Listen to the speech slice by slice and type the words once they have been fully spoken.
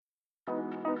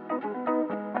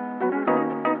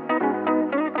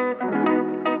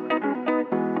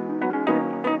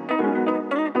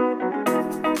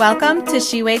Welcome to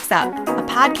She Wakes Up, a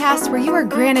podcast where you are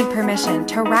granted permission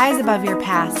to rise above your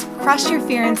past, crush your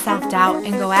fear and self-doubt,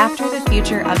 and go after the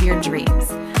future of your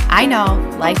dreams. I know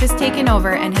life has taken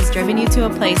over and has driven you to a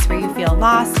place where you feel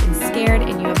lost and scared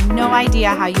and you have no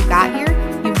idea how you got here.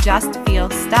 You just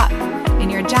feel stuck. In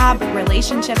your job,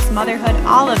 relationships, motherhood,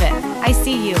 all of it. I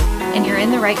see you, and you're in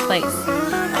the right place.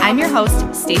 I'm your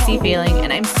host, Stacey Feeling,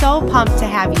 and I'm so pumped to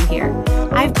have you here.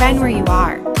 I've been where you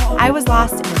are. I was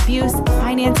lost in abuse,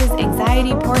 finances,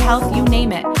 anxiety, poor health, you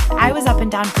name it. I was up and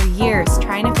down for years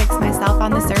trying to fix myself on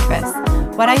the surface.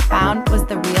 What I found was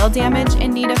the real damage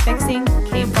in need of fixing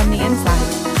came from the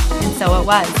inside. And so it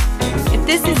was. If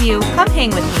this is you, come hang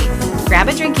with me. Grab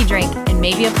a drinky drink and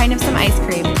maybe a pint of some ice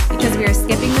cream because we are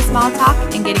skipping the small talk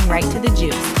and getting right to the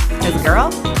juice. Because girl,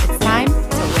 it's time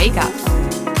to wake up.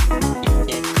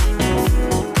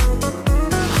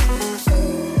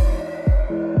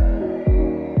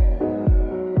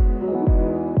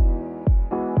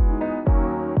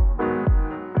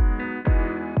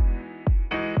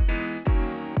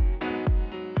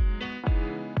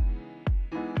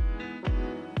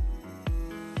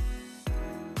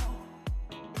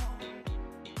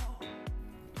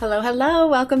 Hello.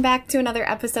 Welcome back to another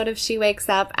episode of She Wakes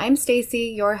Up. I'm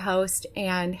Stacey, your host,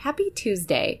 and happy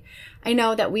Tuesday. I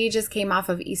know that we just came off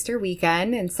of Easter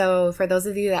weekend, and so for those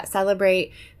of you that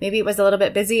celebrate, maybe it was a little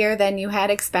bit busier than you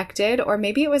had expected, or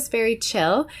maybe it was very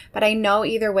chill, but I know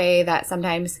either way that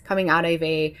sometimes coming out of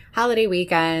a holiday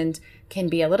weekend can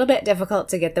be a little bit difficult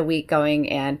to get the week going,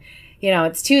 and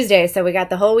it's Tuesday, so we got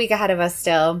the whole week ahead of us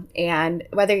still. And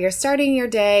whether you're starting your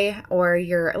day or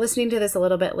you're listening to this a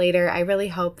little bit later, I really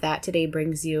hope that today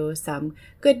brings you some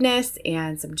goodness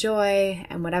and some joy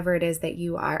and whatever it is that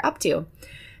you are up to.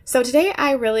 So today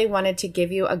I really wanted to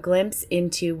give you a glimpse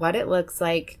into what it looks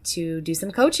like to do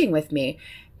some coaching with me.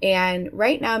 And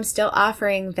right now I'm still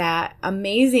offering that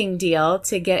amazing deal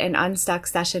to get an Unstuck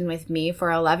session with me for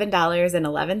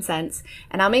 $11.11.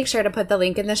 And I'll make sure to put the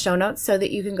link in the show notes so that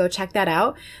you can go check that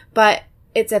out. But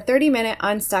it's a 30-minute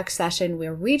Unstuck session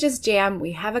where we just jam,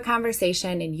 we have a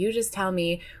conversation, and you just tell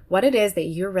me what it is that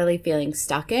you're really feeling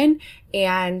stuck in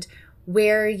and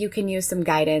where you can use some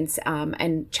guidance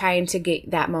and trying to get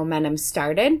that momentum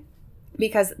started,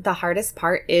 because the hardest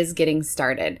part is getting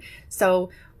started.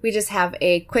 So we just have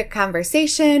a quick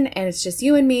conversation and it's just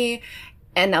you and me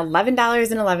and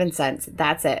 $11.11.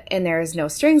 That's it. And there's no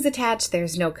strings attached.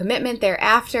 There's no commitment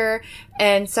thereafter.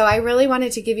 And so I really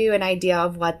wanted to give you an idea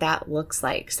of what that looks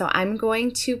like. So I'm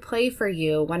going to play for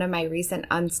you one of my recent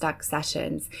Unstuck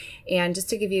sessions, and just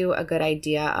to give you a good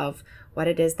idea of what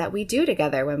it is that we do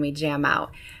together when we jam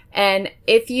out. And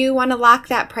if you want to lock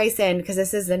that price in, because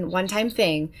this is a one-time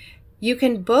thing, you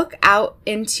can book out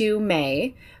into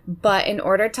May, but in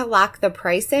order to lock the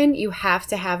price in, you have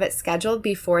to have it scheduled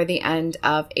before the end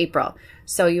of April.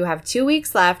 So you have 2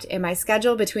 weeks left, and my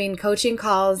schedule between coaching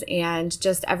calls and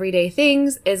just everyday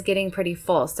things is getting pretty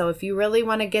full. So if you really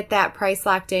want to get that price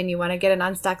locked in, you want to get an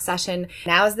Unstuck session,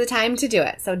 now is the time to do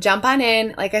it. So jump on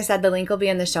in. Like I said, the link will be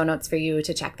in the show notes for you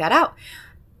to check that out.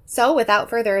 So without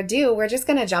further ado, we're just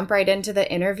going to jump right into the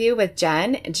interview with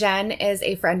Jen. Jen is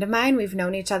a friend of mine. We've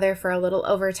known each other for a little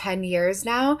over 10 years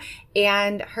now,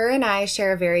 and her and I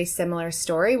share a very similar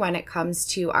story when it comes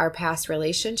to our past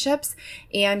relationships,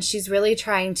 and she's really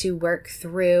trying to work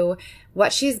through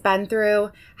what she's been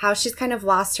through, how she's kind of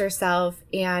lost herself,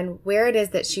 and where it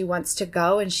is that she wants to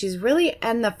go, and she's really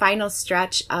in the final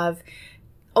stretch of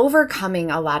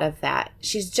overcoming a lot of that.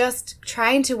 She's just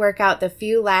trying to work out the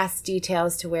few last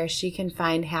details to where she can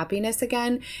find happiness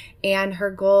again. And her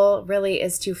goal really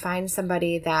is to find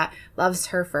somebody that loves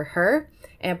her for her.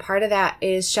 And part of that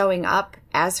is showing up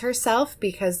as herself,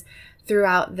 because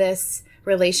throughout this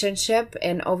relationship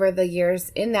and over the years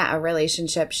in that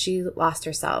relationship, she lost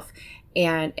herself.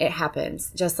 And it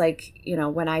happens, just like,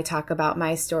 when I talk about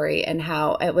my story and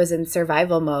how it was in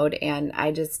survival mode and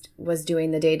I just was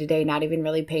doing the day-to-day, not even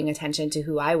really paying attention to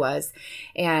who I was,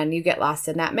 and you get lost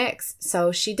in that mix.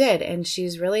 So she did, and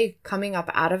she's really coming up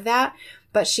out of that,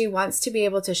 but she wants to be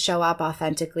able to show up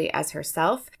authentically as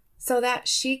herself so that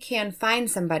she can find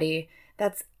somebody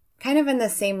that's kind of in the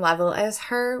same level as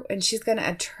her, and she's going to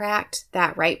attract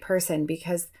that right person,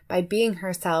 because by being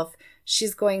herself,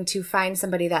 she's going to find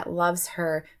somebody that loves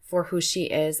her for who she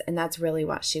is, and that's really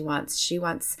what she wants. She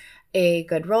wants a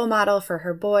good role model for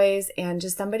her boys and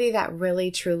just somebody that really,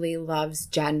 truly loves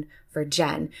Jen for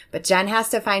Jen. But Jen has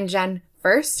to find Jen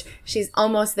first. She's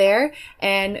almost there,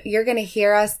 and you're going to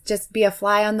hear us just be a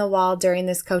fly on the wall during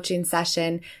this coaching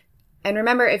session. And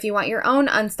remember, if you want your own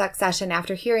Unstuck session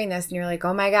after hearing this and you're like,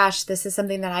 oh my gosh, this is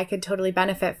something that I could totally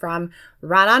benefit from,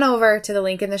 run on over to the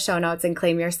link in the show notes and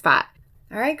claim your spot.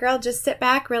 All right, girl, just sit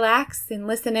back, relax, and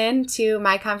listen in to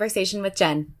my conversation with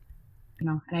Jen.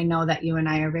 And I know that you and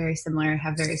I are very similar,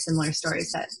 have very similar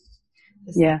stories, that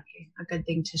this might be a good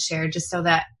thing to share, just so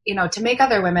that, to make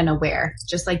other women aware,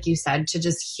 just like you said, to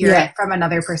just hear it from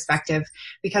another perspective,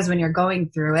 because when you're going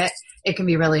through it, it can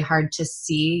be really hard to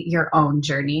see your own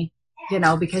journey,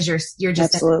 because you're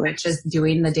just just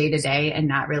doing the day to day and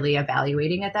not really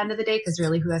evaluating at the end of the day, because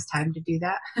really, who has time to do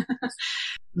that?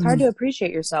 It's hard to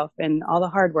appreciate yourself and all the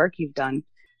hard work you've done,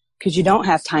 because you don't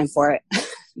have time for it.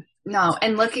 No.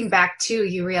 And looking back too,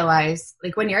 you realize,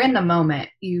 like, when you're in the moment,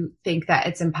 you think that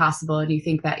it's impossible and you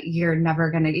think that you're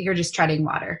just treading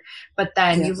water. But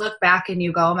then you look back and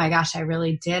you go, oh my gosh, I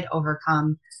really did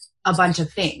overcome a bunch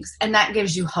of things. And that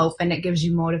gives you hope and it gives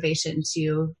you motivation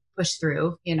to push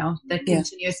through, the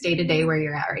continuous day to day where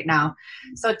you're at right now.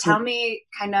 So tell me,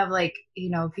 kind of like,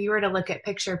 if you were to look at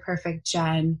picture perfect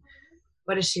Jen,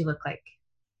 what does she look like?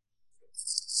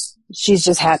 She's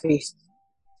just happy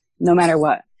no matter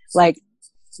what. Like,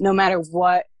 no matter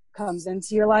what comes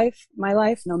into your life, my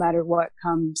life, no matter what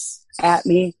comes at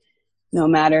me, no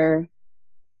matter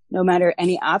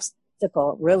any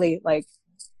obstacle, really. Like,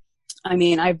 I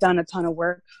mean, I've done a ton of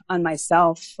work on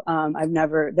myself.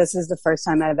 This is the first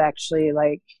time I've actually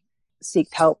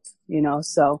seeked help,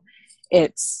 so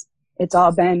it's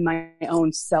all been my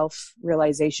own self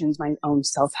realizations, my own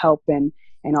self help and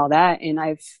all that. And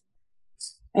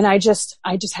I just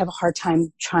have a hard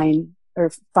time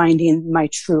finding my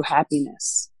true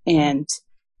happiness. And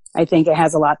I think it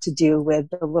has a lot to do with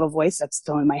the little voice that's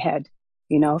still in my head,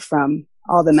 from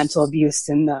all the mental abuse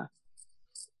and the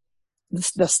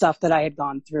stuff that I had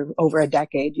gone through over a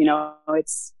decade.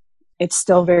 It's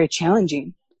still very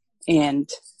challenging. And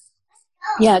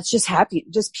it's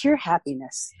just pure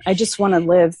happiness. I just want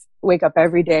to wake up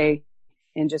every day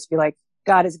and just be like,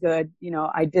 God is good.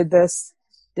 I did this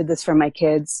for my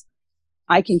kids.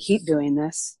 I can keep doing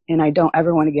this, and I don't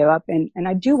ever want to give up. And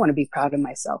I do want to be proud of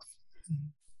myself.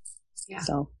 Yeah.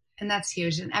 So, and that's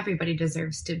huge. And everybody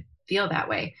deserves to feel that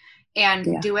way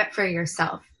and do it for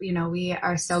yourself. We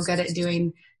are so good at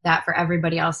doing that for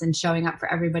everybody else and showing up for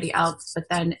everybody else. But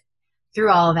then through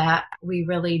all of that, we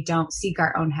really don't seek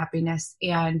our own happiness.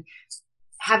 And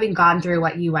having gone through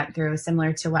what you went through,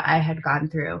 similar to what I had gone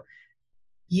through,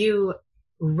 you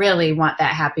really want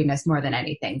that happiness more than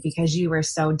anything, because you were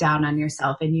so down on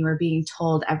yourself and you were being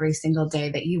told every single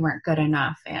day that you weren't good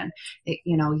enough and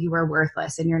you were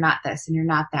worthless and you're not this and you're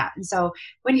not that. And so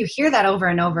when you hear that over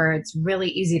and over, it's really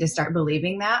easy to start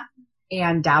believing that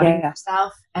and doubting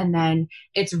yourself. And then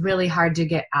it's really hard to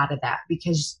get out of that,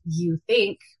 because you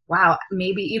think, wow,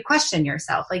 maybe you question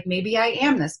yourself, like, maybe I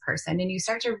am this person. And you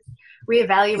start to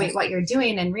reevaluate what you're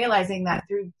doing and realizing that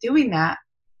through doing that,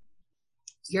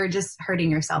 you're just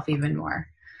hurting yourself even more.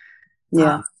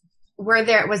 Yeah.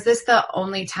 Was this the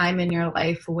only time in your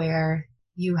life where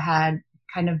you had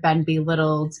kind of been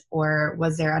belittled, or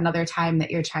was there another time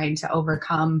that you're trying to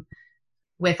overcome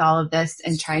with all of this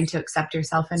and trying to accept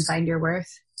yourself and find your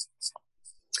worth?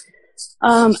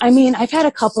 I mean, I've had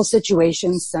a couple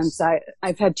situations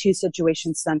I've had two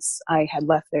situations since I had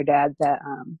left their dad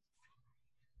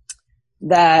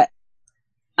that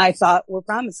I thought were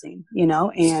promising,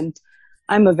 and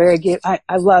I'm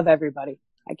I love everybody.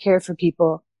 I care for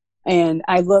people, and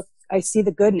I see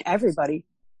the good in everybody.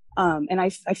 And I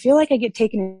feel like I get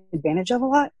taken advantage of a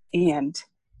lot, and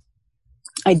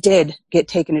I did get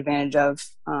taken advantage of,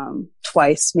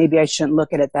 twice. Maybe I shouldn't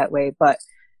look at it that way, but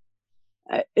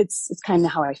it's kind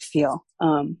of how I feel.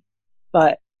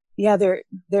 But yeah,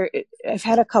 I've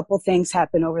had a couple things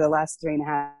happen over the last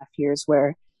 3.5 years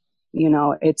where,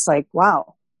 it's like,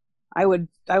 wow, I would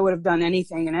have done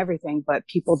anything and everything, but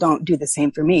people don't do the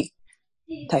same for me,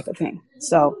 type of thing.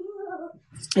 So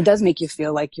it does make you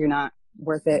feel like you're not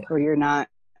worth it, or you're not,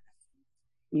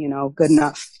 good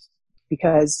enough,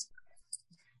 because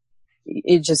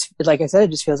it just, like I said,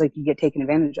 it just feels like you get taken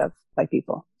advantage of by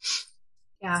people.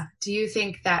 Yeah. Do you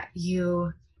think that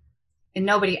and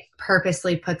nobody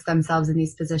purposely puts themselves in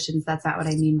these positions, that's not what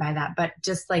I mean by that, but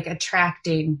just like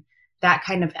attracting that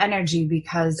kind of energy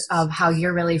because of how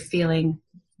you're really feeling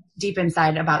deep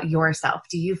inside about yourself?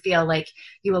 Do you feel like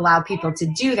you allow people to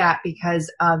do that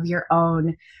because of your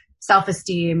own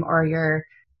self-esteem or your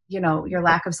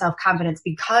lack of self-confidence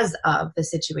because of the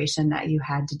situation that you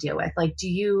had to deal with? Like, do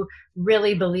you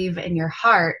really believe in your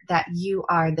heart that you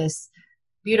are this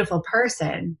beautiful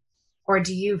person, or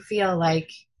do you feel like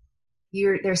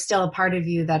there's still a part of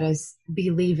you that is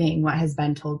believing what has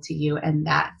been told to you, and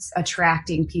that's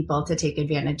attracting people to take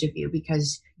advantage of you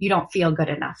because you don't feel good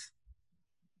enough?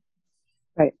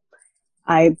 Right.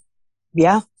 I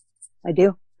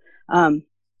do.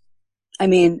 I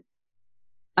mean,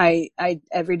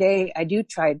 every day I do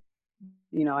try,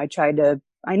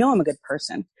 I know I'm a good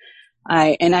person.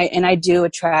 I do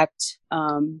attract,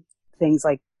 things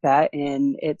like that.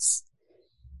 And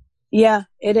yeah,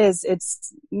 it is.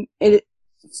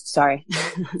 Sorry.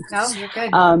 No, you're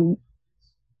good.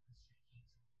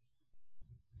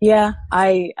 Yeah,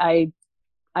 I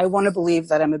want to believe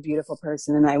that I'm a beautiful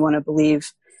person, and I want to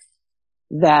believe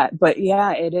that, but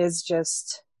yeah, it's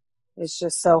just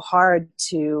so hard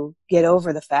to get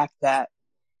over the fact that,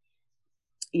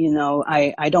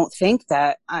 I don't think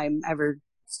that I'm ever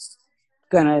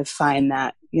gonna find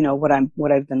that,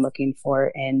 what I've been looking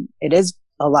for. And it is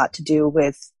a lot to do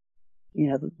with,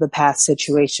 the past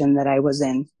situation that I was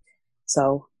in.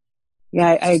 So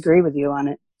yeah, I agree with you on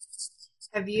it.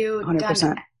 Have you done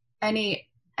 100%.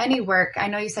 any work? I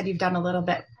know you said you've done a little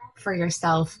bit for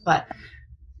yourself, but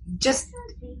just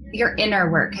your inner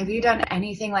work. Have you done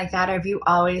anything like that? Or have you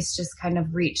always just kind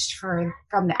of reached from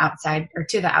the outside or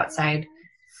to the outside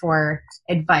for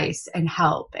advice and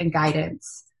help and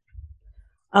guidance?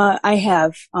 I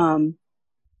have,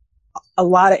 a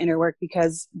lot of inner work,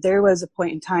 because there was a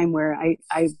point in time where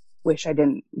I wish I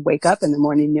didn't wake up in the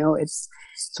morning. It's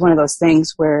one of those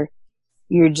things where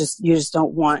you just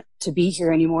don't want to be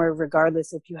here anymore,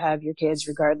 regardless if you have your kids,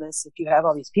 regardless if you have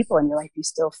all these people in your life, you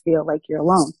still feel like you're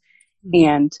alone. Mm-hmm.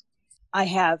 And I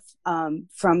have, from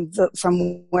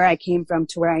where I came from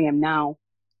to where I am now,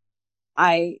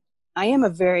 I am a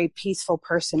very peaceful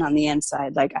person on the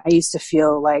inside. Like, I used to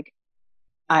feel like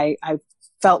I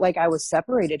felt like I was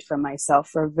separated from myself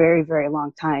for a very, very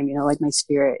long time. Like my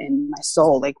spirit and my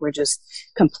soul, like, were just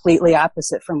completely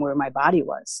opposite from where my body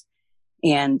was.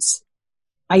 And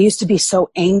I used to be so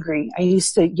angry. I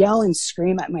used to yell and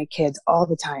scream at my kids all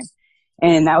the time.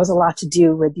 And that was a lot to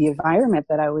do with the environment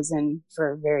that I was in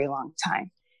for a very long time.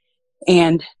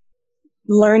 And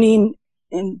learning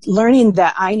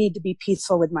that I need to be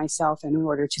peaceful with myself in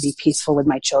order to be peaceful with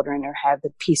my children, or have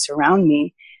the peace around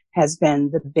me, has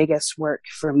been the biggest work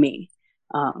for me.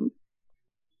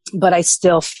 But I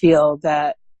still feel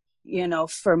that,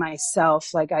 for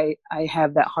myself, like I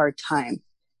have that hard time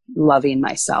loving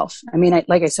myself. I mean,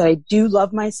 like I said, I do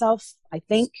love myself, I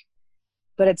think,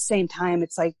 but at the same time,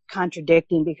 it's like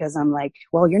contradicting, because I'm like,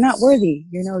 well, you're not worthy,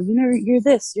 you're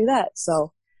this, you're that.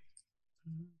 So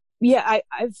yeah,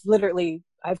 I've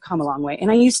come a long way. And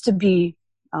I used to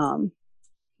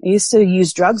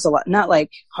use drugs a lot, not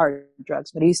like hard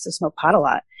drugs, but I used to smoke pot a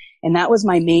lot. And that was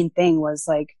my main thing, was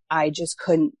like, I just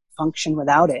couldn't function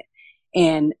without it.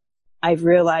 And I've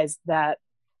realized that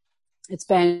it's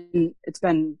been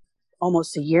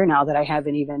almost a year now that I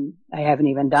haven't even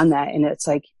done that. And it's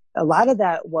like, a lot of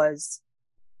that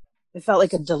it felt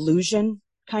like a delusion,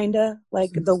 kind of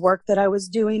like the work that I was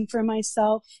doing for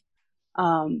myself.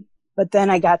 But then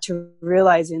I got to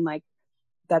realizing, like,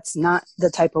 that's not the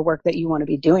type of work that you want to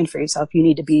be doing for yourself. You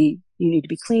need to be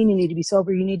clean. You need to be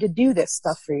sober. You need to do this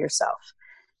stuff for yourself,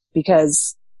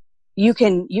 because you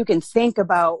can think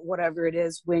about whatever it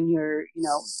is when you're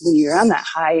on that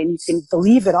high, and you can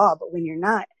believe it all. But when you're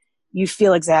not, you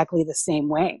feel exactly the same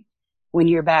way when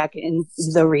you're back in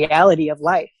the reality of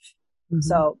life. Mm-hmm.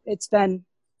 So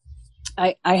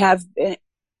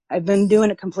I've been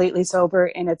doing it completely sober,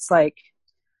 and it's like,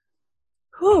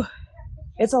 whew,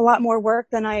 it's a lot more work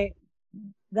than I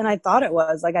thought it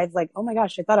was. Like, I was like, oh my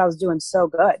gosh, I thought I was doing so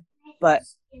good, but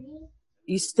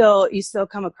you still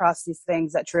come across these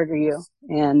things that trigger you.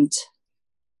 And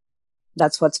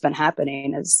that's what's been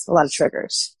happening, is a lot of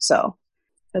triggers. So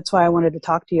that's why I wanted to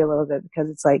talk to you a little bit, because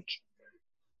it's like,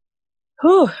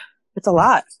 whew, it's a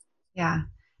lot. Yeah.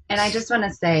 And I just want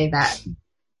to say that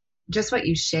just what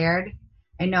you shared,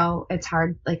 I know it's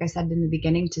hard, like I said in the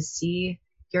beginning, to see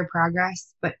your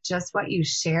progress, but just what you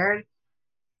shared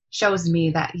shows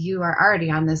me that you are already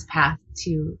on this path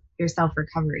to your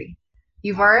self-recovery.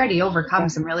 You've already overcome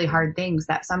some really hard things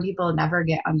that some people never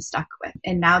get unstuck with.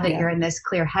 And now that you're in this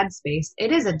clear headspace,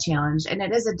 it is a challenge, and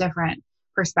it is a different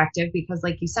perspective, because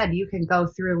like you said, you can go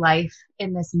through life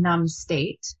in this numb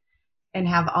state and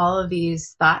have all of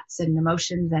these thoughts and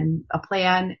emotions and a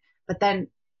plan. But then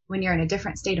when you're in a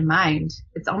different state of mind,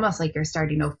 it's almost like you're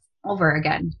starting over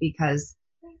again, because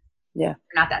you're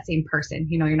not that same person.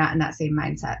 You're not in that same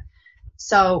mindset.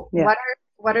 So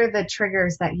what are the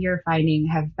triggers that you're finding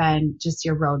have been just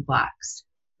your roadblocks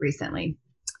recently?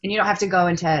 And you don't have to go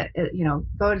into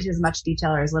as much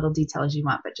detail or as little detail as you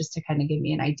want, but just to kind of give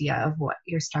me an idea of what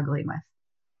you're struggling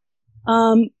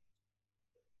with.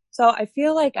 So I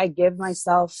feel like I give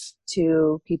myself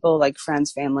to people, like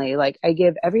friends, family. Like, I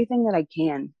give everything that I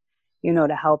can,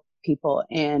 to help people.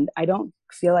 And I don't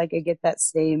feel like I get that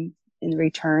same in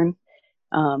return.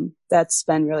 That's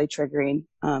been really triggering.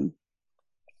 And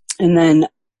then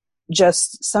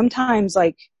just sometimes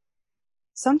the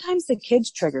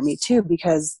kids trigger me too,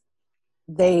 because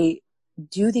they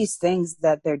do these things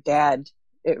that their dad,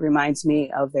 it reminds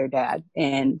me of their dad.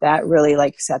 And that really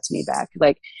like sets me back.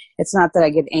 Like, it's not that I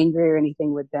get angry or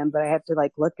anything with them, but I have to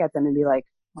like look at them and be like,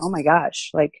 oh my gosh,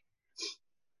 like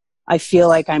I feel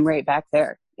like I'm right back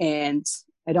there and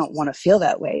I don't want to feel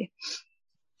that way.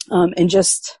 And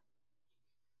just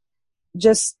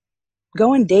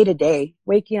going day to day,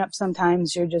 waking up,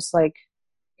 sometimes you're just like,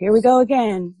 here we go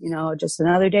again, just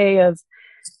another day of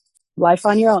life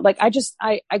on your own. Like, I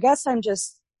guess I'm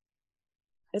just,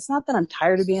 it's not that I'm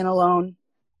tired of being alone.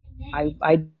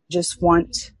 I just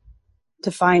want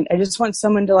I just want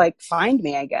someone to like find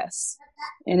me, I guess.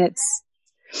 And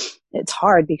it's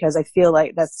hard because I feel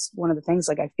like that's one of the things,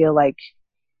 like, I feel like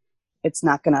it's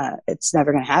never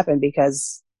gonna happen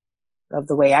because of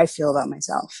the way I feel about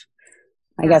myself.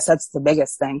 I guess that's the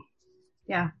biggest thing.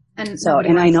 Yeah. And so,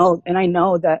 and I know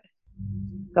that,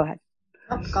 go ahead.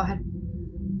 Oh, go ahead.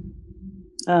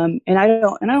 And I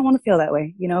don't want to feel that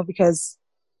way, because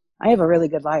I have a really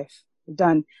good life.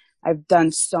 I've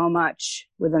done so much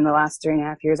within the last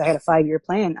 3.5 years. I had a 5-year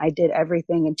plan. I did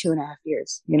everything in 2.5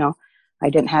 years. I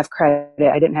didn't have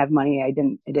credit. I didn't have money. I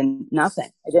didn't nothing.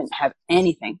 I didn't have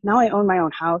anything. Now I own my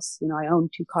own house. I own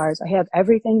 2 cars. I have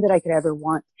everything that I could ever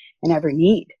want and ever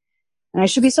need. And I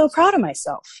should be so proud of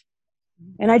myself.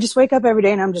 And I just wake up every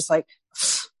day and I'm just like,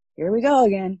 here we go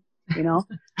again,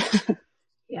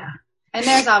 Yeah. And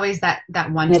there's always that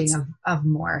wanting of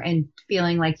more and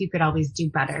feeling like you could always do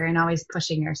better and always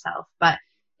pushing yourself. But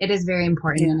it is very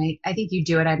important. Yeah. And I think you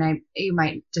do it, and you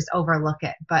might just overlook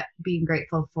it, but being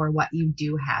grateful for what you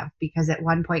do have, because at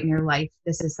one point in your life,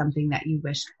 this is something that you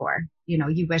wished for.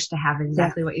 You wish to have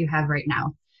exactly what you have right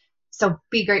now. So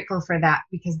be grateful for that,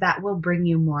 because that will bring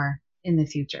you more in the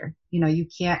future. You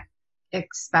can't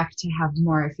expect to have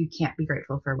more if you can't be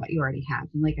grateful for what you already have.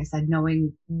 And like I said,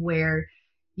 knowing where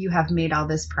you have made all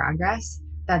this progress,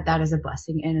 that is a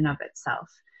blessing in and of itself.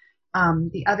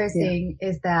 The other thing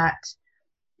is that,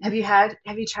 have you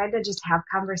tried to just have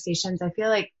conversations? I feel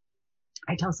like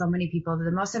I tell so many people that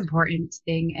the most important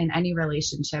thing in any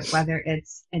relationship, whether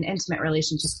it's an intimate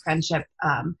relationship, friendship,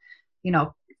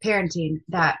 parenting,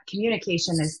 that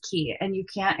communication is key. And you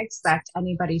can't expect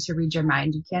anybody to read your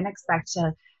mind. You can't expect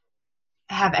to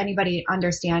have anybody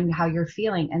understand how you're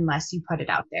feeling unless you put it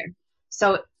out there.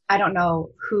 So I don't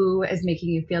know who is making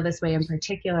you feel this way in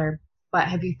particular, but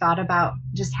have you thought about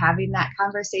just having that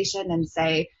conversation and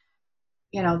say,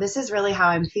 this is really how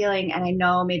I'm feeling. And I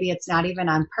know maybe it's not even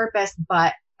on purpose,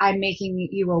 but I'm making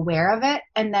you aware of it,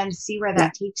 and then see where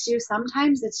that takes you.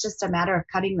 Sometimes it's just a matter of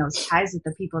cutting those ties with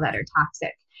the people that are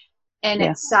toxic. And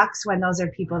it sucks when those are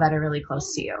people that are really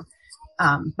close to you.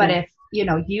 But if,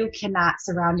 you cannot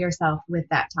surround yourself with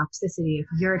that toxicity if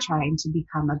you're trying to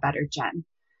become a better Jen.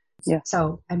 Yeah.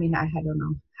 So, I don't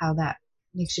know how that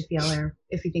makes you feel, or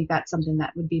if you think that's something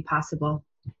that would be possible.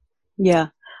 Yeah.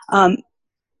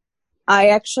 I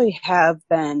actually have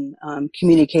been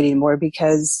communicating more,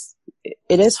 because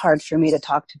it is hard for me to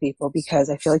talk to people, because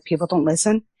I feel like people don't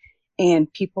listen,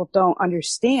 and people don't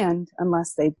understand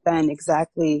unless they've been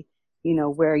exactly,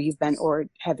 where you've been or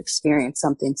have experienced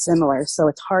something similar. So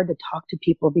it's hard to talk to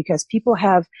people because people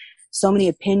have so many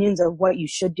opinions of what you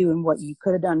should do and what you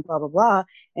could have done, blah, blah, blah,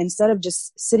 instead of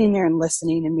just sitting there and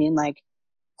listening and being like,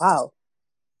 wow,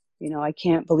 I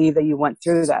can't believe that you went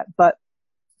through that. But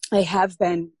I have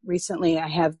been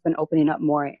opening up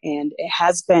more, and it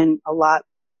has been a lot.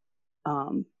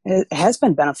 It has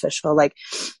been beneficial. Like,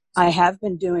 I have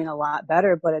been doing a lot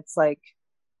better, but it's like,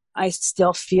 I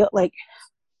still feel like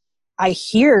I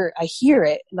hear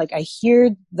it. Like, I hear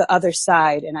the other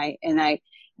side, and I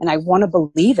want to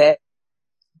believe it,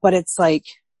 but it's like,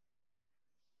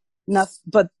 nothing,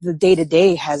 but the day to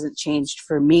day hasn't changed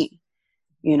for me,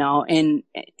 and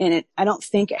I don't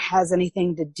think it has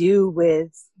anything to do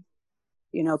with,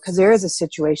 cause there is a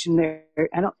situation there.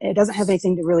 It doesn't have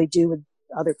anything to really do with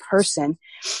the other person.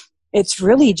 It's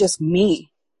really just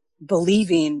me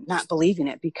not believing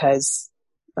it because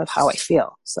of how I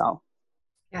feel. So,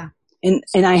 yeah. And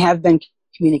I have been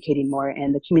communicating more,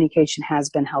 and the communication has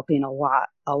been helping a lot.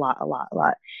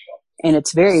 And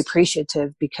it's very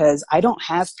appreciative, because I don't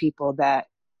have people that,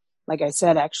 like I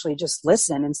said, actually just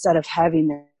listen instead of having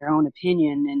their own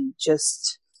opinion, and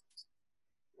just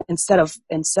instead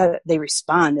they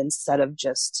respond instead of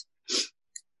just,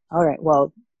 all right,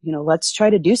 well, let's try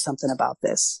to do something about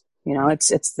this.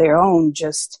 It's their own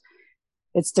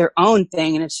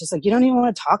thing. And it's just like, you don't even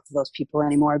want to talk to those people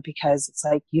anymore, because it's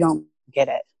like, you don't get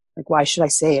it. Like, why should I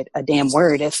say it a damn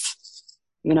word if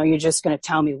You're just going to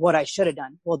tell me what I should have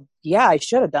done. Well, yeah, I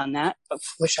should have done that. But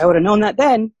wish I would have known that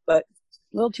then, but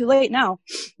a little too late now,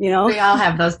 We all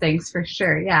have those things for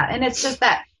sure. Yeah. And it's just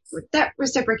that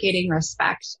reciprocating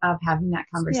respect of having that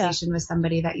conversation with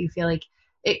somebody that you feel like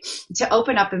to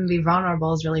open up and be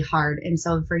vulnerable is really hard. And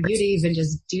so for you to even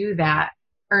just do that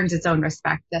earns its own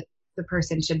respect, that the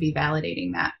person should be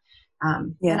validating that.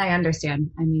 And I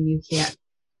understand. I mean, you can't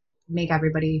make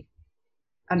everybody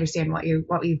understand what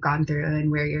you've gone through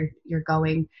and where you're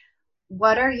going.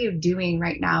 What are you doing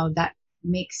right now that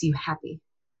makes you happy?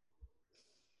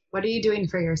 What are you doing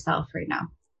for yourself right now?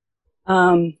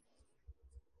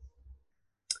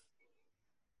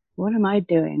 What am I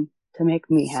doing to make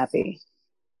me happy?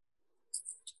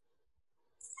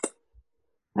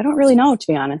 I don't really know, to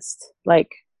be honest.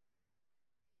 Like,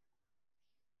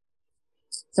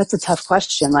 that's a tough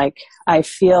question. Like, I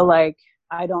feel like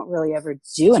I don't really ever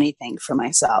do anything for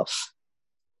myself.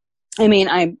 I mean,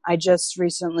 I just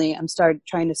recently, I'm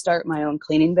trying to start my own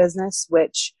cleaning business,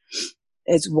 which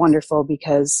is wonderful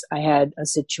because I had a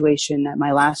situation at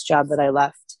my last job that I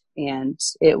left, and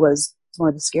it was one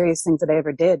of the scariest things that I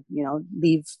ever did,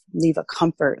 leave a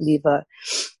comfort, leave a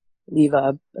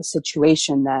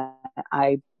situation that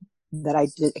I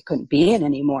couldn't be in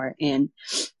anymore. And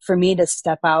for me to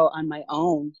step out on my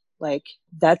own, like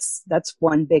that's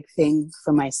one big thing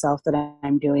for myself that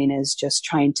I'm doing, is just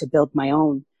trying to build my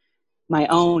own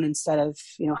instead of,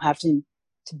 having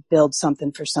to build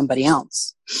something for somebody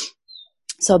else.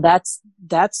 So that's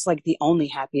like the only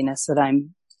happiness that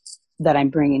I'm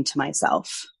bringing to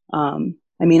myself. I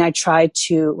mean, I try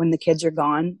to, when the kids are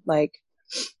gone, like,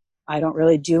 I don't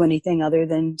really do anything other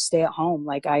than stay at home.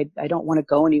 Like, I don't want to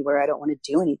go anywhere. I don't want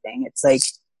to do anything. It's like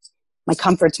my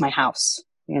comfort's my house,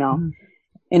 Mm-hmm.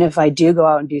 And if I do go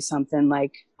out and do something,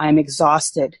 like, I'm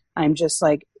exhausted. I'm just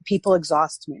like, people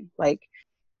exhaust me. Like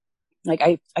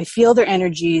I feel their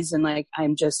energies, and like,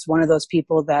 I'm just one of those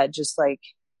people that just like,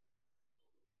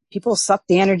 people suck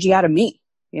the energy out of me,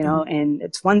 Mm-hmm. and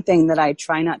it's one thing that I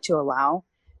try not to allow,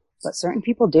 but certain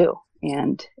people do.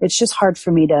 And it's just hard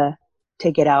for me to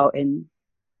get out and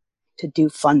to do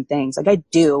fun things. Like, I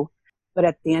do, but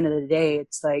at the end of the day,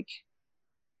 it's like,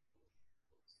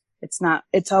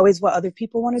 it's always what other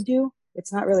people want to do.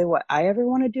 It's not really what I ever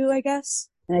want to do, I guess.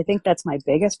 And I think that's my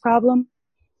biggest problem,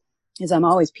 is I'm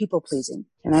always people pleasing,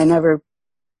 and I never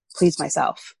please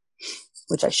myself,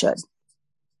 which I should.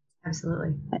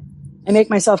 Absolutely. I make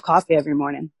myself coffee every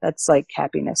morning. That's like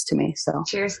happiness to me. So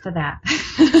cheers to that.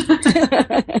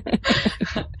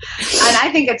 And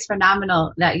I think it's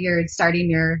phenomenal that you're starting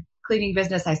your cleaning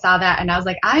business. I saw that and I was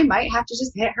like, I might have to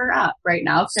just hit her up right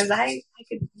now because I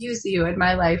could use you in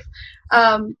my life.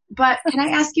 But can I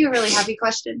ask you a really heavy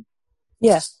question?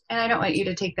 Yeah. And I don't want you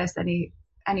to take this any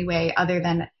way other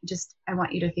than just, I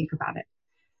want you to think about it.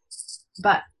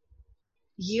 But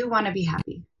you want to be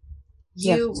happy.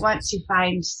 You want to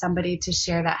find somebody to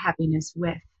share that happiness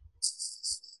with.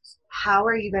 How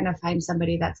are you going to find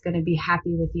somebody that's going to be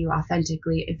happy with you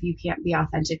authentically if you can't be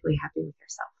authentically happy with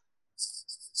yourself?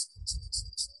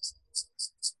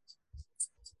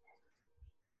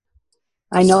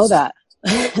 I know that.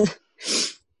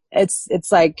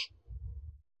 It's like,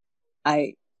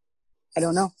 I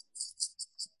don't know.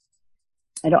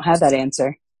 I don't have that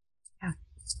answer. Yeah.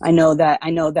 I know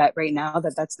that right now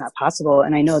that's not possible.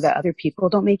 And I know that other people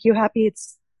don't make you happy.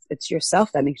 It's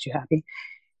yourself that makes you happy.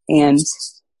 And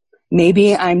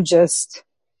maybe I'm just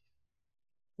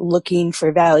looking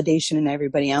for validation in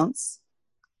everybody else.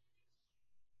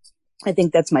 I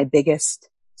think that's my biggest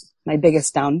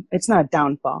it's not a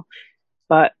downfall,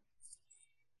 but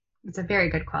it's a very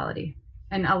good quality.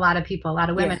 And a lot of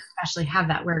women especially have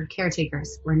that. We're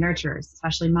caretakers, we're nurturers,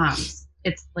 especially moms.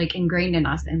 It's like ingrained in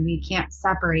us, and we can't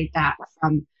separate that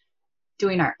from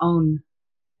doing our own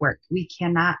work. We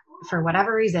cannot, for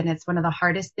whatever reason, it's one of the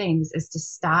hardest things is to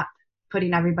stop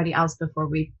putting everybody else before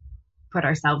we put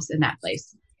ourselves in that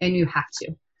place. And you have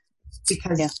to,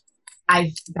 because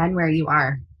I've been where you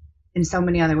are, and so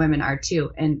many other women are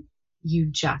too. And you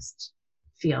just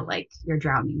feel like you're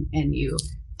drowning and you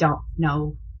don't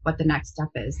know what the next step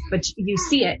is, but you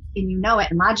see it and you know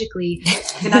it, and logically you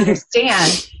can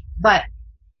understand, but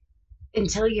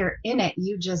until you're in it,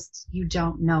 you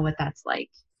don't know what that's like.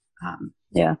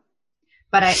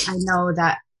 But I know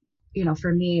that,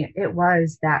 for me, it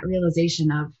was that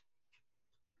realization of,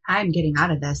 I'm getting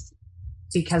out of this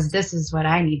because this is what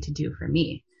I need to do for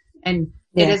me. And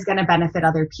it is going to benefit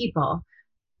other people,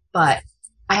 but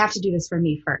I have to do this for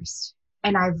me first.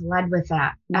 And I've led with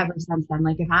that ever since then.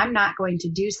 Like, if I'm not going to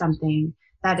do something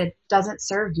that it doesn't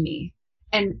serve me,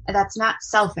 And that's not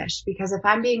selfish, because if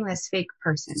I'm being this fake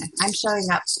person, if I'm showing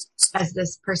up as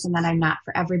this person that I'm not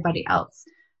for everybody else,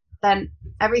 then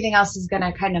everything else is going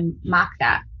to kind of mock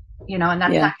that, and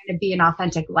that's not going to be an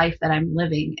authentic life that I'm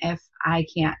living if I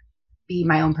can't be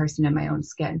my own person in my own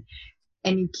skin.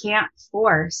 And you can't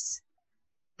force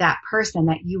that person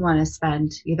that you want to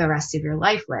spend the rest of your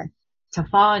life with to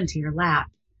fall into your lap.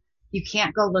 You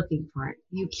can't go looking for it.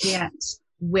 You can't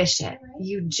wish it.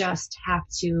 You just have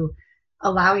to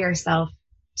allow yourself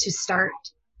to start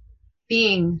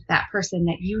being that person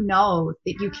that you know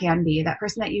that you can be, that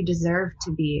person that you deserve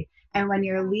to be. And when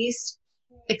you're least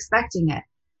expecting it,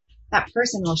 that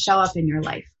person will show up in your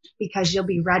life, because you'll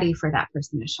be ready for that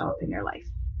person to show up in your life.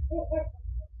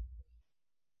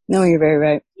 No, you're very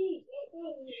right.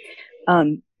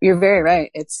 You're very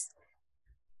right.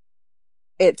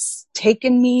 It's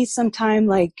taken me some time.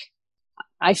 Like,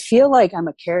 I feel like I'm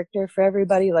a character for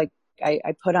everybody. Like,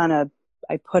 I put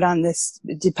on this,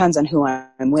 it depends on who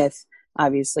I'm with.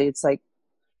 Obviously, it's like,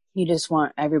 you just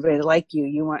want everybody to like you.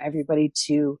 You want everybody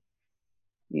to,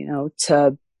 you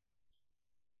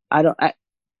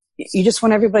just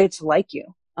want everybody to like you.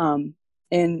 And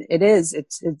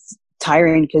it's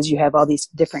tiring, because you have all these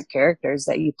different characters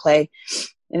that you play.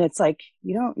 And it's like,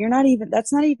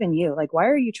 that's not even you. Like, why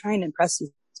are you trying to impress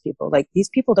these people? Like, these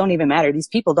people don't even matter. These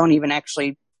people don't even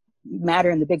actually matter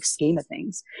in the big scheme of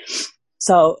things.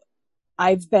 So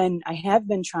I have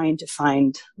been trying to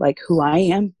find like who I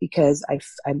am, because I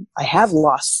have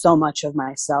lost so much of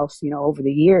myself, over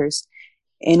the years.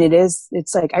 And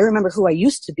it's like, I remember who I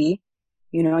used to be.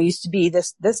 I used to be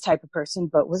this type of person,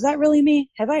 but was that really me?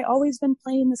 Have I always been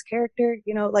playing this character?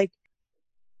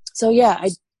 So yeah,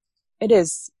 it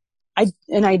is.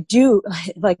 I do,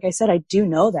 like I said, I do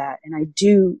know that. And I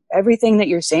do everything that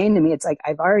you're saying to me. It's like,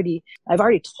 I've already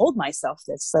told myself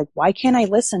this. Like, why can't I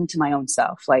listen to my own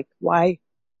self? Like, why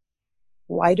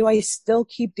do I still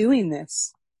keep doing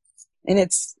this? And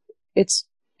it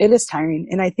is tiring.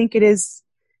 And I think this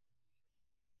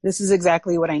is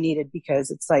exactly what I needed,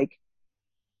 because it's like,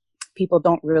 people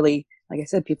don't really, like I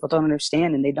said, people don't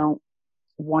understand, and they don't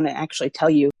want to actually tell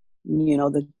you,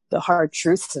 the hard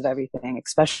truths of everything,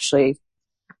 especially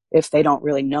if they don't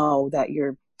really know that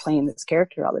you're playing this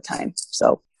character all the time.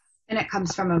 So, and it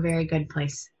comes from a very good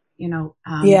place,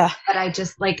 yeah. But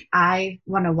I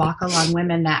want to walk along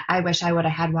women that I wish I would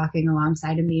have had walking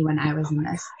alongside of me when I was in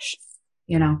this,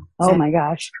 Oh my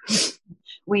gosh.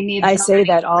 We need, I say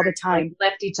that all the time.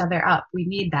 Lift each other up. We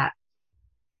need that.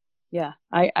 Yeah.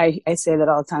 I say that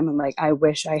all the time. I'm like, I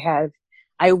wish I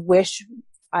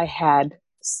had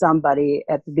somebody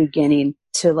at the beginning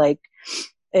to like,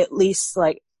 at least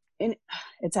like, and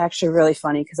it's actually really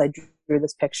funny, because I drew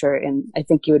this picture and I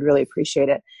think you would really appreciate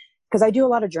it, because I do a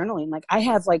lot of journaling. Like, I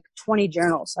have like 20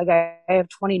 journals. Like, I have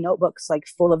 20 notebooks, like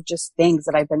full of just things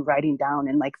that I've been writing down,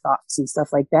 and like thoughts and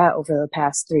stuff like that over the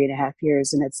past 3.5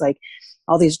 years. And it's like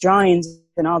all these drawings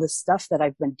and all this stuff that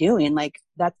I've been doing, like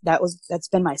that's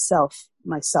been my self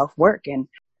work. And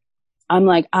I'm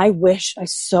like, I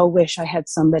so wish I had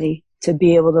somebody to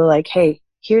be able to like, hey,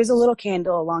 here's a little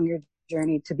candle along your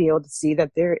journey, to be able to see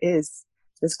that there is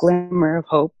this glimmer of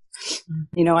hope.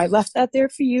 I left that there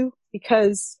for you,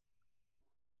 because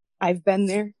I've been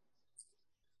there,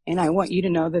 and I want you to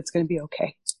know that it's going to be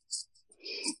okay.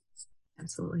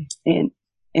 Absolutely.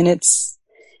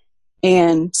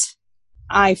 And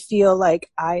I feel like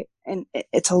it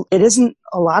isn't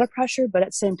a lot of pressure, but at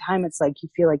the same time, it's like, you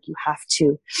feel like you have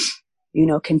to,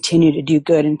 continue to do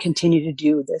good and continue to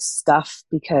do this stuff,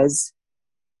 because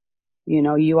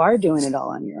you are doing it all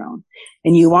on your own,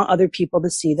 and you want other people to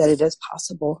see that it is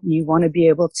possible. You want to be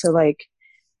able to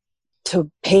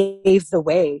to pave the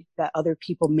way that other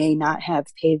people may not have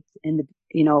paved in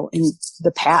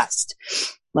the past.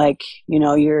 Like,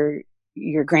 your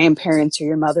grandparents or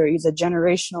your mother, the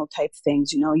generational type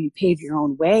things, you pave your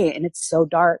own way, and it's so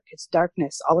dark. It's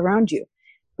darkness all around you,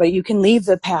 but you can leave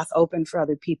the path open for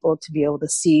other people to be able to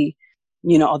see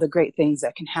all the great things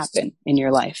that can happen in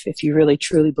your life if you really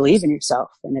truly believe in yourself.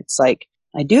 And it's like,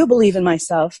 I do believe in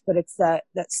myself, but it's that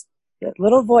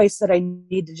little voice that I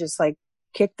need to just like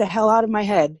kick the hell out of my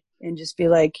head and just be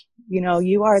like,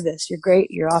 you are this, you're great,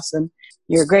 you're awesome,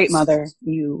 you're a great mother,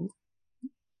 you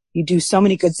do so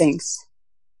many good things.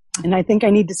 And I think I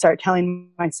need to start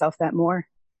telling myself that more,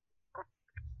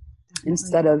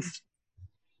 instead of,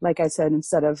 like I said,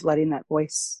 instead of letting that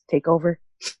voice take over.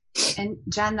 And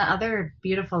Jen, the other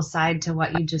beautiful side to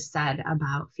what you just said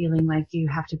about feeling like you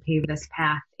have to pave this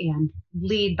path and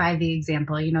lead by the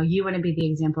example, you want to be the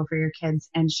example for your kids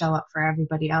and show up for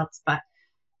everybody else. But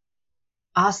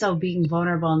also being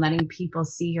vulnerable and letting people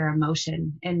see your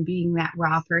emotion and being that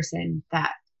raw person,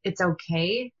 that it's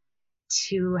okay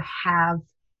to have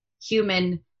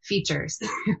human features.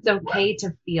 It's okay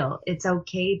to feel. It's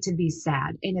okay to be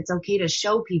sad. And it's okay to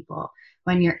show people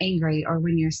when you're angry or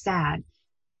when you're sad.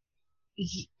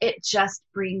 It just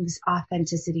brings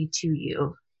authenticity to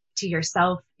you, to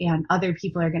yourself, and other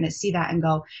people are going to see that and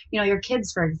go, your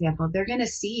kids, for example, they're going to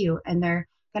see you and they're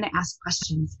going to ask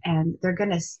questions, and they're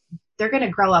going to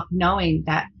grow up knowing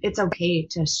that it's okay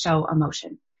to show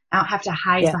emotion. I don't have to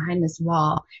hide behind this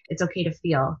wall. It's okay to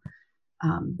feel.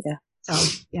 Yeah. So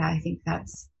yeah, I think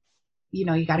that's, you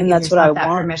got to And give that's what I yourself that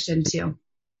want. permission too.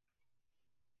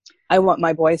 I want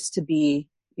my boys to be,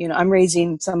 I'm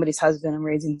raising somebody's husband, I'm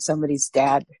raising somebody's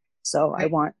dad. So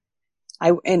Right.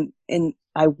 I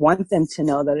want them to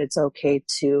know that it's okay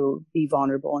to be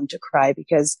vulnerable and to cry,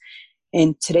 because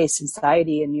in today's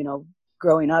society and,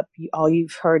 growing up, all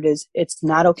you've heard is it's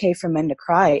not okay for men to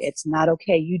cry. It's not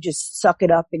okay. You just suck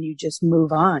it up and you just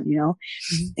move on,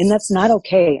 Mm-hmm. and that's not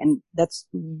okay. And that's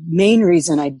the main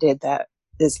reason I did that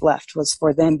is left was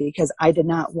for them, because I did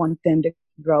not want them to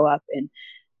grow up and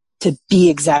to be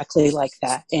exactly like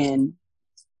that. And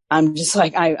I'm just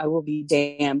like, I will be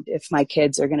damned if my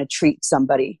kids are going to treat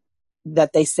somebody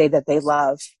that they say that they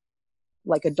love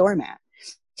like a doormat.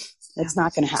 It's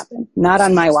not going to happen. Not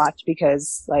on my watch,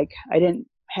 because like I didn't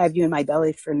have you in my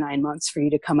belly for 9 months for you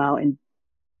to come out and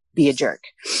be a jerk,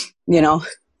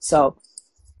 So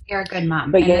You're a good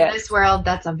mom. But And in this world,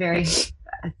 that's a very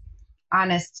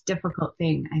honest, difficult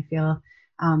thing, I feel.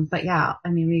 But yeah, I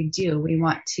mean, we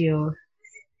want to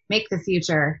make the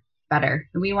future better.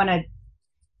 We want to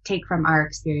take from our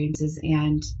experiences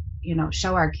and,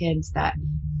 show our kids that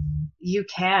you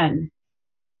can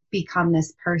become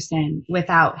this person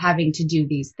without having to do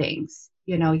these things.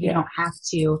 You don't have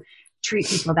to treat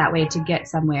people that way to get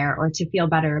somewhere or to feel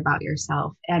better about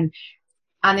yourself. And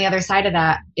on the other side of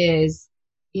that is,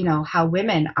 how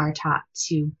women are taught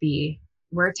to be.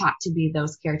 We're taught to be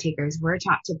those caretakers. We're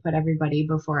taught to put everybody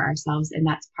before ourselves. And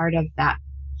that's part of that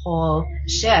whole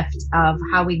shift of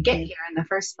how we get here in the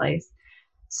first place.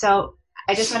 So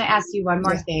I just want to ask you one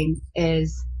more thing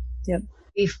is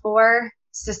before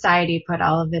society put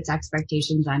all of its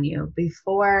expectations on you,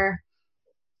 before,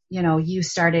 you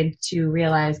started to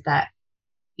realize that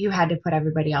you had to put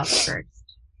everybody else first,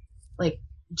 like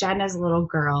Jen as a little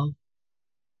girl,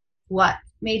 what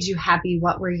made you happy?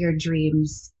 What were your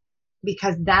dreams?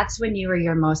 Because that's when you were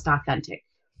your most authentic.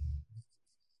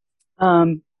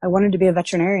 I wanted to be a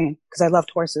veterinarian because I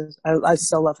loved horses. I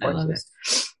still love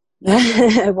horses.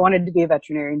 I wanted to be a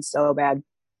veterinarian so bad.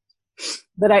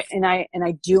 But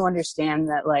I do understand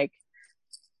that like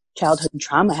childhood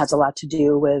trauma has a lot to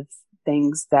do with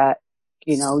things that,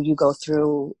 you go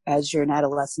through as you're an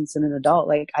adolescent and an adult.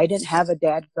 Like I didn't have a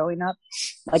dad growing up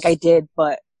like I did,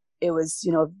 but it was,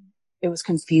 it was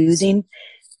confusing.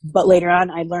 But later on,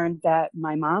 I learned that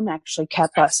my mom actually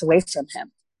kept us away from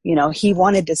him. He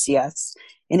wanted to see us,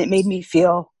 and it made me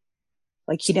feel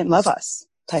like he didn't love us,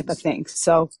 type of thing.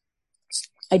 So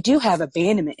I do have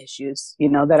abandonment issues,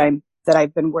 that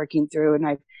I've been working through,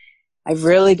 and I've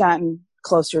really gotten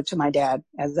closer to my dad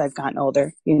as I've gotten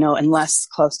older, and less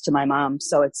close to my mom.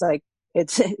 So it's like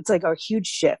like a huge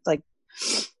shift. Like,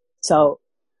 so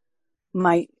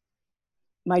my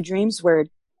dreams were,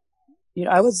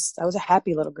 I was a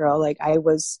happy little girl. Like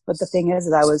but the thing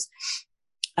is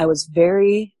I was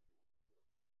very,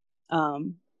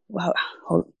 well,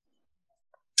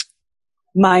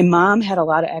 my mom had a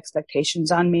lot of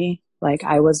expectations on me. Like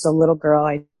I was a little girl.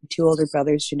 I had 2 older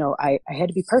brothers, I had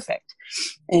to be perfect.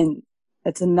 And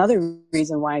that's another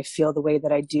reason why I feel the way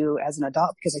that I do as an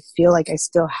adult, because I feel like I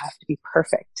still have to be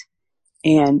perfect.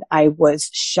 And I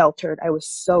was sheltered. I was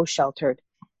so sheltered.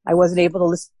 I wasn't able to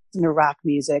listen to rock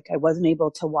music. I wasn't able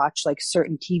to watch like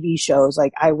certain TV shows.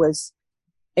 Like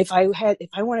if I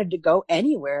wanted to go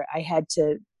anywhere, I had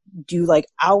to do like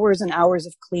hours and hours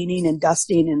of cleaning and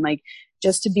dusting and like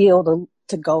just to be able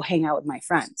to go hang out with my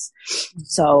friends.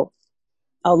 So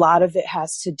a lot of it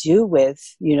has to do with,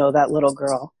 that little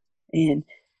girl. And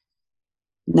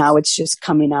now it's just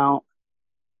coming out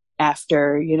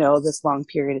after, this long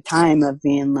period of time of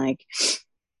being like,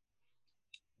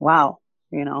 wow,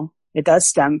 it does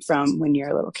stem from when you're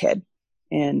a little kid,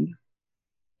 and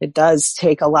it does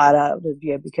take a lot out of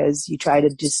you because you try to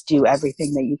just do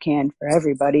everything that you can for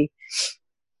everybody,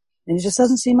 and it just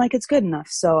doesn't seem like it's good enough.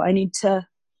 So I need to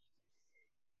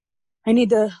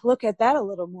look at that a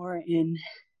little more and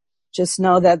just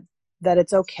know that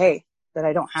it's okay, that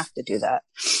I don't have to do that.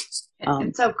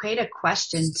 It's okay to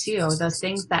question too, those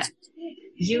things that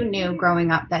you knew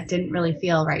growing up that didn't really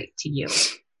feel right to you.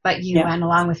 but you went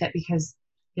along with it because,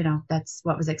 you know, that's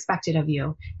what was expected of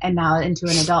you. And now into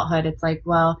an adulthood, it's like,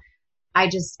 well, I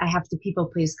have to people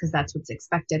please because that's what's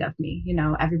expected of me. You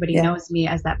know, everybody knows me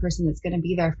as that person that's going to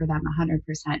be there for them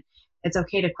 100%. It's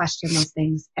okay to question those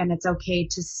things, and it's okay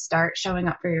to start showing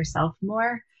up for yourself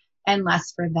more and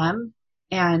less for them,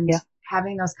 and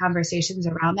having those conversations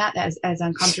around that, as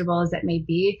uncomfortable as it may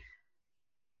be,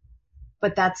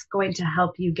 but that's going to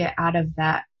help you get out of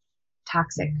that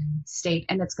toxic state,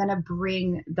 and it's going to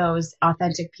bring those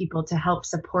authentic people to help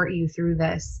support you through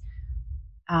this,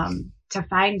 to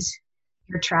find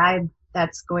your tribe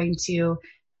that's going to,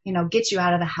 you know, get you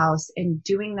out of the house and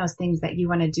doing those things that you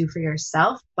want to do for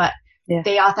yourself, but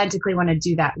they authentically want to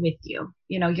do that with you.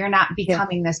 You know, you're not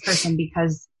becoming this person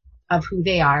because of who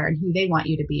they are and who they want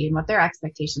you to be and what their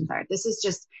expectations are. This is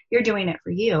just, you're doing it for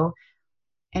you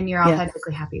and you're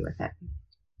authentically happy with it.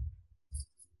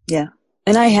 Yeah.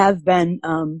 And I have been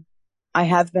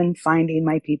finding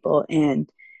my people, and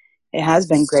it has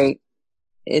been great.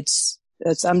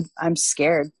 I'm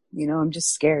scared, you know, I'm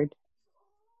just scared,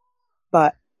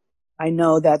 but I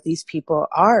know that these people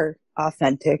are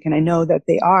authentic, and I know that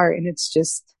they are, and it's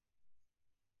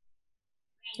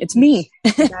me.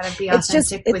 You gotta be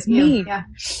authentic with you. Me.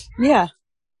 Yeah,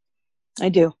 I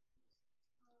do.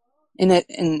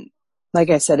 And like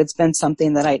I said, it's been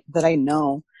something that I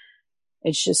know.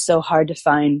 It's just so hard to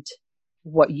find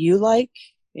what you like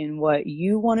and what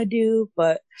you want to do.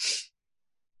 But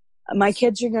my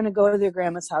kids are going to go to their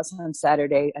grandma's house on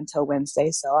Saturday until Wednesday.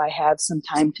 So I have some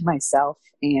time to myself,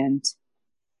 and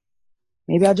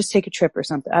maybe I'll just take a trip or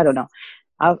something. I don't know.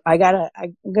 I'm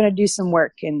going to do some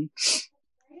work. And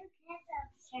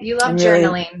you love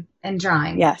journaling and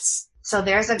drawing. Yes. So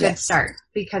there's a good start,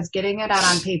 because getting it out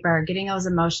on paper, getting those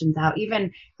emotions out,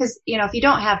 even because, you know, if you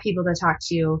don't have people to talk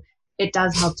to, it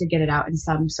does help to get it out in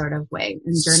some sort of way.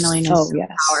 And journaling is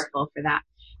powerful for that.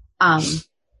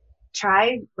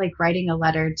 Try like writing a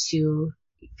letter to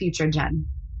future Jen.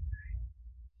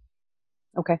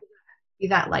 Okay. Be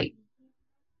that light.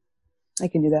 I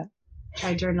can do that.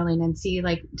 Try journaling and see,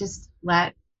 like, just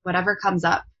let whatever comes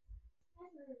up.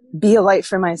 Be a light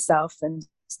for myself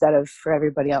instead of for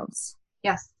everybody else.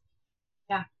 Yes.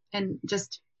 Yeah. And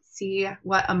just see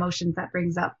what emotions that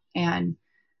brings up. And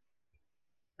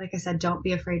like I said, don't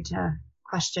be afraid to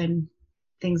question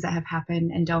things that have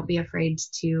happened, and don't be afraid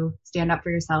to stand up for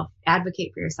yourself,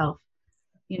 advocate for yourself.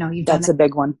 You know, you've done a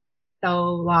big one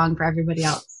so long for everybody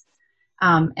else.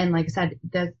 And like I said,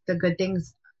 the good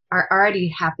things are already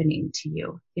happening to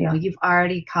you. You know, you've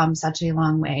already come such a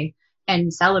long way,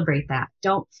 and celebrate that.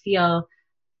 Don't feel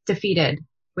defeated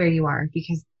where you are,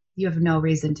 because you have no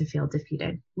reason to feel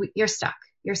defeated. You're stuck.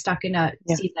 You're stuck in a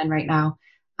season right now.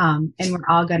 And we're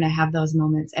all going to have those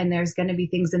moments, and there's going to be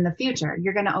things in the future.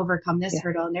 You're going to overcome this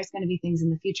hurdle, and there's going to be things in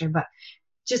the future, but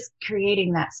just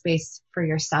creating that space for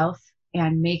yourself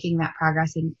and making that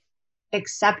progress and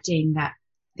accepting that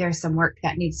there's some work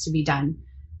that needs to be done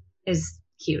is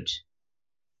huge.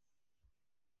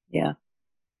 Yeah.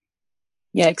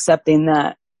 Yeah. Accepting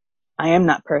that I am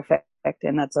not perfect,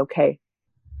 and that's okay.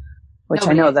 Which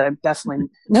I know that I'm definitely,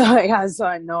 so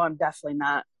I know I'm definitely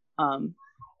not.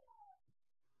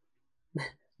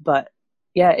 But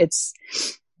yeah, it's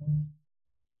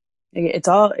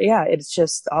all, it's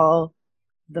just all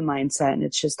the mindset, and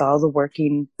it's just all the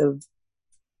working,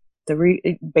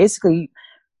 basically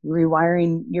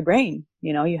rewiring your brain.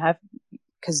 You know, you have,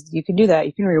 because you can do that.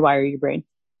 You can rewire your brain.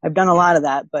 I've done a lot of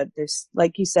that, but there's,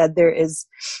 like you said, there is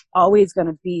always going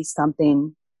to be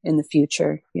something in the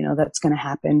future, you know, that's going to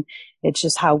happen. It's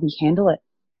just how we handle it,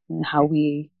 and how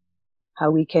we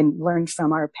can learn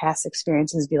from our past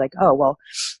experiences, be like, oh, well,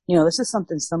 you know, this is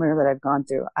something similar that I've gone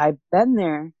through. I've been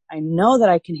there. I know that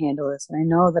I can handle this, and I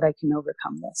know that I can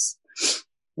overcome this.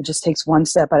 It just takes one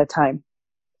step at a time.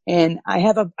 And I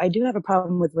do have a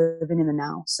problem with living in the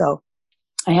now. So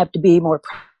I have to be more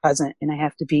present, and I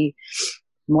have to be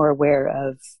more aware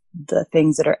of the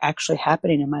things that are actually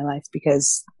happening in my life,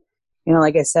 because, you know,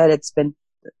 like I said,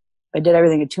 I did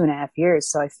everything in 2.5 years.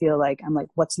 So I feel like I'm like,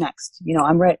 what's next? You know,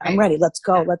 I'm ready. Let's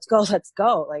go.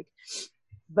 Like,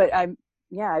 but I've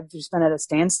just been at a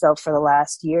standstill for the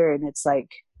last year, and it's like,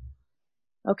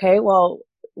 okay, well,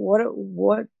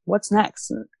 what's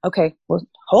next? Okay, well,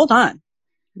 hold on,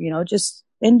 you know, just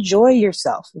enjoy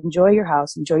yourself, enjoy your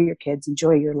house, enjoy your kids,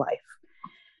 enjoy your life.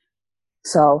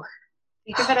 So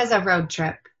think of it as a road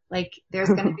trip. Like, there's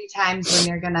going to be times when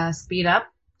you're going to speed up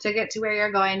to get to where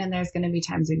you're going, and there's going to be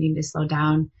times when you need to slow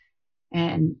down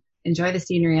and enjoy the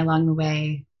scenery along the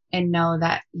way, and know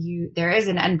that there is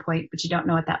an end point, but you don't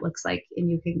know what that looks like, and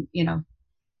you can, you know,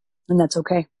 and that's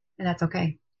okay. And that's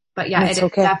okay. But yeah, That's it is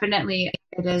okay. definitely,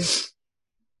 it is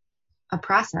a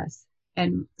process.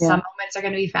 And some moments are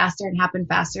going to be faster and happen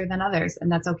faster than others.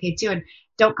 And that's okay too. And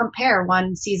don't compare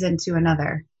one season to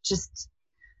another. Just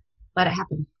let it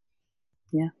happen.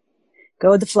 Yeah.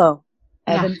 Go with the flow.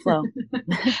 Ebb and flow.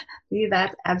 See,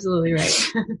 that's absolutely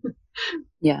right.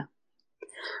 Yeah.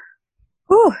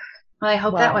 Whew. Well, I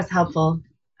hope that was helpful.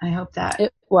 I hope that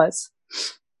it was.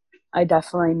 I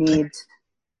definitely need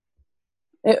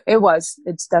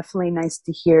it's definitely nice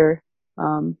to hear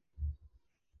from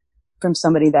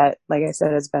somebody that, like I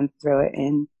said, has been through it.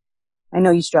 And I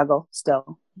know you struggle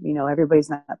still,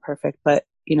 everybody's not perfect, but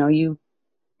you're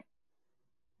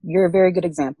a very good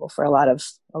example for a lot of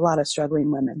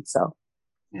struggling women. So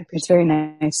it's very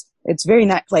nice. It's very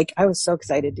nice. Like, I was so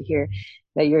excited to hear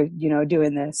that you're,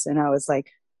 doing this. And I was like,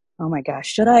 oh my gosh,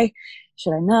 should I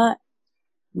not?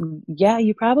 Yeah,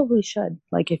 you probably should.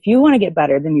 Like, if you want to get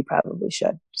better, then you probably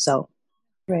should. So,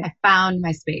 right. I found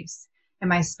my space, and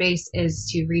my space is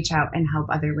to reach out and help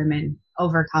other women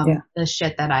overcome the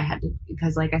shit that I had to,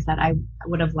 because like I said, I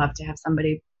would have loved to have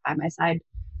somebody by my side.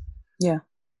 Yeah.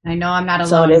 I know I'm not alone.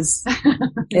 So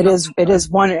it is,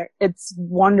 it's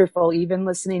wonderful. Even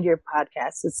listening to your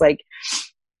podcast, it's like,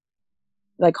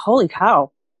 holy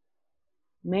cow,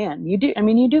 man, you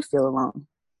do feel alone.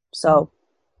 So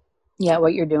yeah,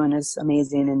 what you're doing is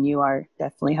amazing, and you are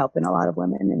definitely helping a lot of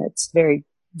women, and it's very,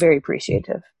 very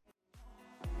appreciative.